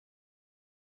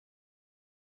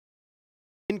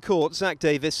In court, Zack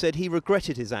Davies said he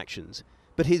regretted his actions,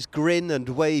 but his grin and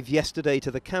wave yesterday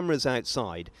to the cameras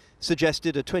outside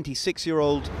suggested a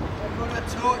 26-year-old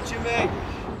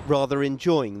rather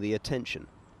enjoying the attention.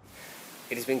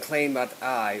 It has been claimed that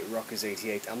I,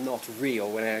 Rockers88, am not real,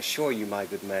 when I assure you, my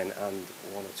good men and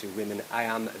one or two women, I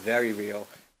am very real.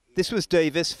 This was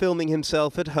Davies filming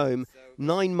himself at home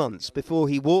 9 months before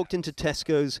he walked into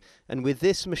Tesco's and with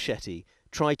this machete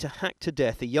tried to hack to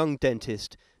death a young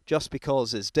dentist just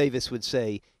because, as Davies would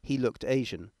say, he looked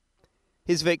Asian.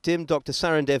 His victim, Dr.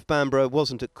 Sarandev Bhambra,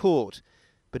 wasn't at court,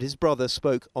 but his brother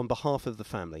spoke on behalf of the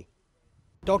family.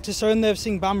 Dr. Sarandev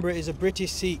Singh Bhambra is a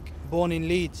British Sikh born in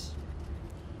Leeds.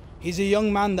 He's a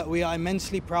young man that we are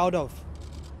immensely proud of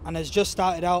and has just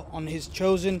started out on his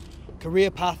chosen career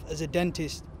path as a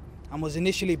dentist and was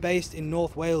initially based in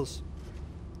North Wales.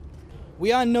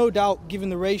 We are no doubt, given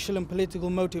the racial and political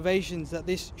motivations, that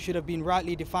this should have been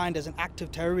rightly defined as an act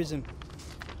of terrorism.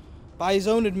 By his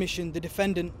own admission, the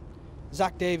defendant,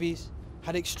 Zack Davies,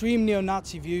 had extreme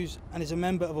neo-Nazi views and is a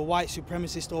member of a white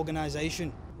supremacist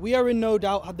organisation. We are in no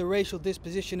doubt, had the racial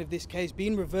disposition of this case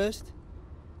been reversed,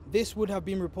 this would have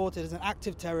been reported as an act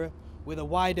of terror with a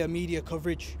wider media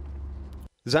coverage.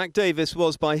 Zack Davies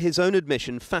was, by his own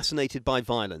admission, fascinated by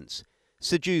violence,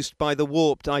 seduced by the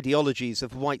warped ideologies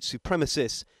of white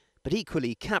supremacists, but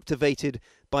equally captivated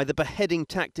by the beheading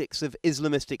tactics of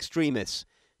Islamist extremists.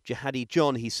 Jihadi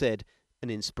John, he said, an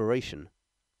inspiration.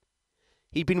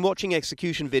 He'd been watching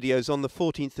execution videos on the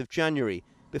 14th of January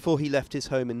before he left his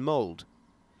home in Mould.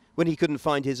 When he couldn't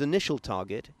find his initial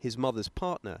target, his mother's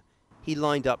partner, he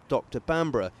lined up Dr.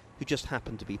 Bhambra, who just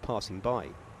happened to be passing by.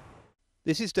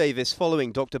 This is Davies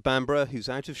following Dr. Bhambra, who's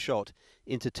out of shot,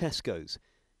 into Tesco's.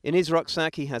 In his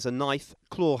rucksack he has a knife,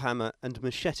 claw hammer and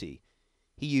machete.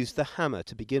 He used the hammer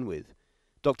to begin with.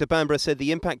 Dr. Bhambra said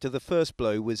the impact of the first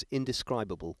blow was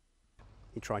indescribable.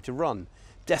 He tried to run,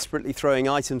 desperately throwing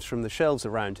items from the shelves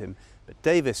around him, but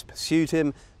Davies pursued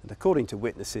him and, according to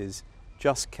witnesses,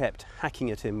 just kept hacking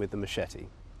at him with the machete.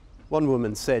 One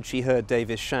woman said she heard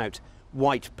Davies shout,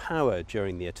 "White power,"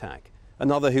 during the attack.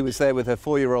 Another, who was there with her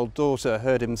 4-year-old daughter,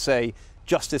 heard him say,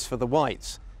 "Justice for the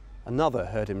whites." Another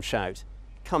heard him shout,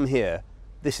 "Come here,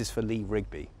 this is for Lee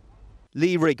Rigby."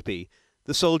 Lee Rigby,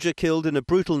 the soldier killed in a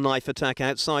brutal knife attack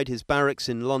outside his barracks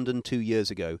in London 2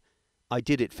 years ago. "I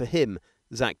did it for him,"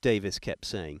 Zack Davies kept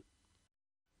saying.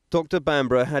 Dr.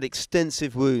 Bhambra had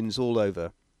extensive wounds all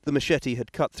over. The machete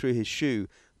had cut through his shoe.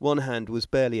 One hand was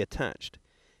barely attached.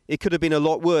 It could have been a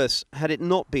lot worse had it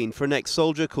not been for an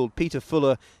ex-soldier called Peter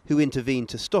Fuller who intervened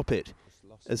to stop it,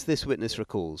 as this witness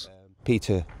recalls.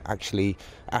 Peter actually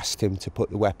asked him to put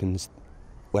the weapons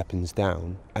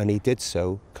down, and he did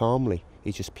so calmly.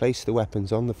 He just placed the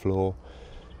weapons on the floor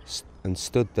and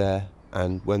stood there,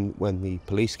 and when the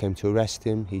police came to arrest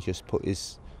him, he just put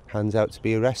his hands out to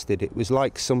be arrested. It was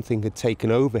like something had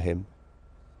taken over him.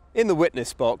 In the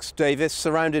witness box, Davies,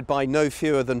 surrounded by no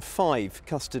fewer than 5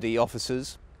 custody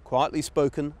officers, quietly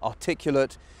spoken,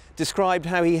 articulate, described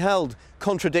how he held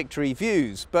contradictory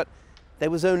views, but there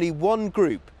was only one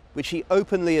group which he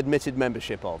openly admitted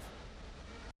membership of.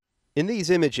 In these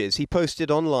images he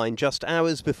posted online just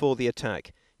hours before the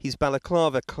attack, his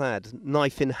balaclava clad,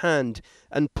 knife in hand,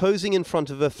 and posing in front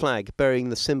of a flag bearing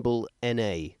the symbol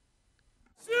NA.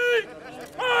 Sikh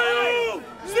Heil!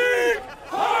 Sikh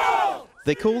Heil!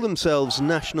 They call themselves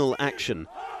National Action.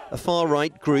 A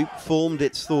far-right group formed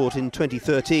its thought in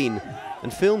 2013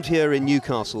 and filmed here in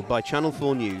Newcastle by Channel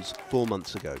 4 News 4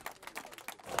 months ago.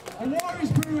 A war is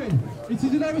brewing. It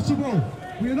is inevitable.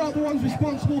 We are not the ones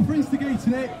responsible for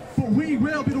instigating it, but we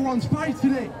will be the ones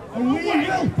fighting it. And we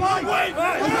will fight!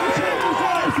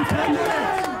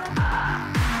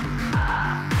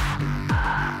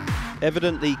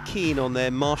 Evidently keen on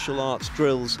their martial arts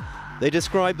drills, they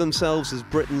describe themselves as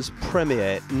Britain's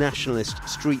premier nationalist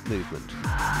street movement.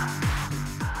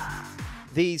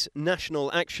 These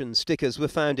National Action stickers were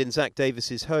found in Zack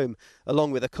Davies's home,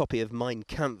 along with a copy of Mein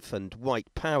Kampf and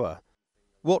White Power.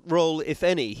 What role, if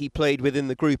any, he played within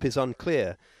the group is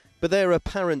unclear, but their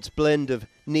apparent blend of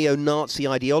neo-Nazi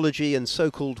ideology and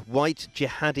so-called white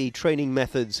jihadi training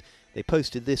methods, they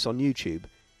posted this on YouTube,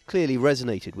 clearly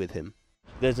resonated with him.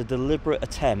 There's a deliberate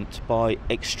attempt by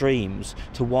extremes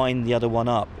to wind the other one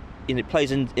up. And it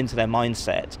plays into their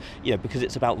mindset, because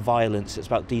it's about violence, it's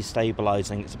about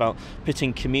destabilising, it's about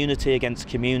pitting community against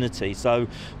community. So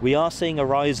we are seeing a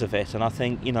rise of it, and I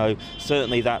think,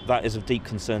 certainly that is of deep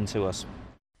concern to us.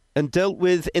 And dealt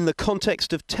with in the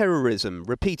context of terrorism,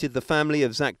 repeated the family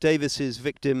of Zack Davies's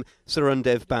victim,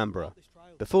 Sarandev Bhambra,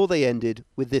 before they ended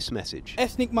with this message.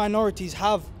 Ethnic minorities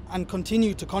have and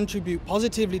continue to contribute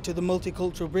positively to the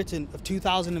multicultural Britain of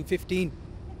 2015.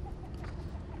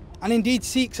 And indeed,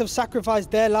 Sikhs have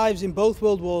sacrificed their lives in both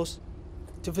world wars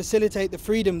to facilitate the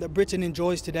freedom that Britain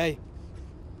enjoys today.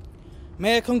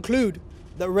 May I conclude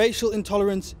that racial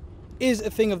intolerance is a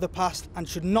thing of the past and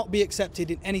should not be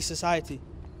accepted in any society.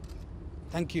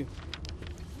 Thank you.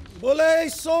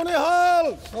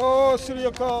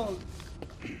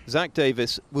 Zack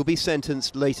Davies will be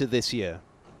sentenced later this year.